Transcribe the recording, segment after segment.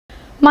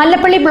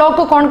Mallappally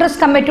block Congress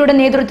കമ്മിറ്റിയുടെ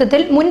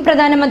നേതൃത്വത്തിൽ മുൻ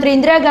പ്രധാനമന്ത്രി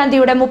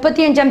ഇന്ദിരാഗാന്ധിയുടെ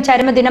 35ാം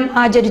ചരമദിനം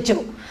ആചരിച്ചു.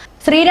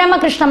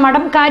 ശ്രീരാമകൃഷ്ണ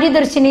മഠം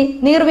കാര്യദർശിനി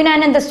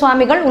നീർവിനാനന്ദ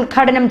സ്വാമികൾ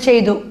ഉദ്ഘാടനം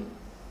ചെയ്തു.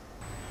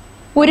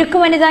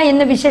 ഉരുക്കുവനിത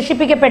എന്ന്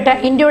വിശേഷിപ്പിക്കപ്പെട്ട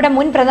ഇന്ത്യയുടെ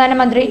മുൻ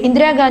പ്രധാനമന്ത്രി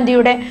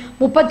ഇന്ദിരാഗാന്ധിയുടെ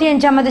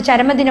 35ാമത്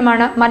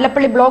ചരമദിനമാണ്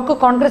മല്ലപ്പള്ളി ബ്ലോക്ക്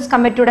കോൺഗ്രസ്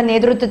കമ്മിറ്റിയുടെ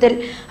നേതൃത്വത്തിൽ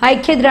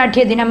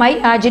ഐക്യദാർഢ്യ ദിനമായി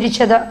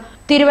ആചരിച്ചത്.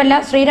 തിരുവല്ല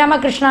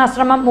ശ്രീരാമകൃഷ്ണ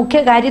ആശ്രമം മുഖ്യ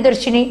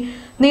കാര്യദർശിനി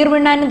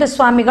നീർവിനാനന്ദ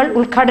സ്വാമികൾ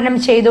ഉദ്ഘാടനം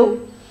ചെയ്തു.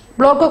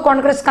 Block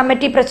Congress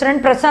committee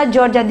president Prasad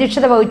George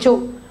അധ്യക്ഷത വഹിച്ചു.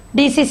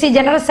 DCC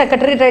general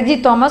secretary Reji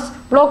Thomas,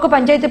 block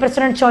panchayat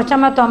president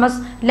ചോച്ചമ്മ Thomas,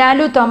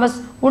 Lalu Thomas,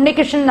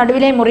 Unnikrishnan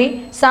നടുവിലെ മുറി,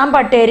 Sam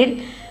Patteril,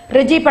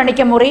 Reji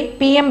Panikkamuri,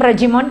 PM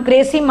Rejimon,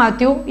 Gracy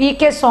Mathew,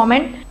 EK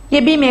Soman,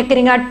 AB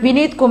Mekkaringad,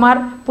 Vineeth Kumar,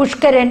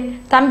 Pushkaran,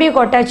 Thampi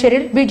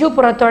കോട്ടാച്ചേരിൽ, Biju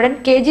Purathodan,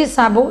 KG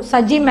Sabu,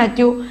 Saji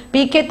Mathew,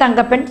 PK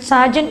Thankappan,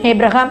 Sajan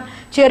Abraham,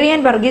 Cherian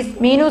Varghese,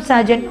 Meenu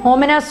Sajan,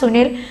 ഓമന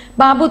സുനിൽ,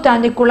 ബാബു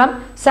താന്നിക്കുളം,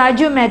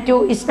 സാജു മാത്യു,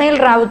 ഇസ്മയിൽ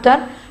റാവുത്തർ,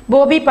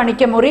 ബോബി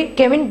പണിക്കമുറി,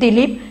 കെവിൻ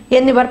ദിലീപ്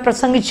എന്നിവർ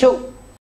പ്രസംഗിച്ചു.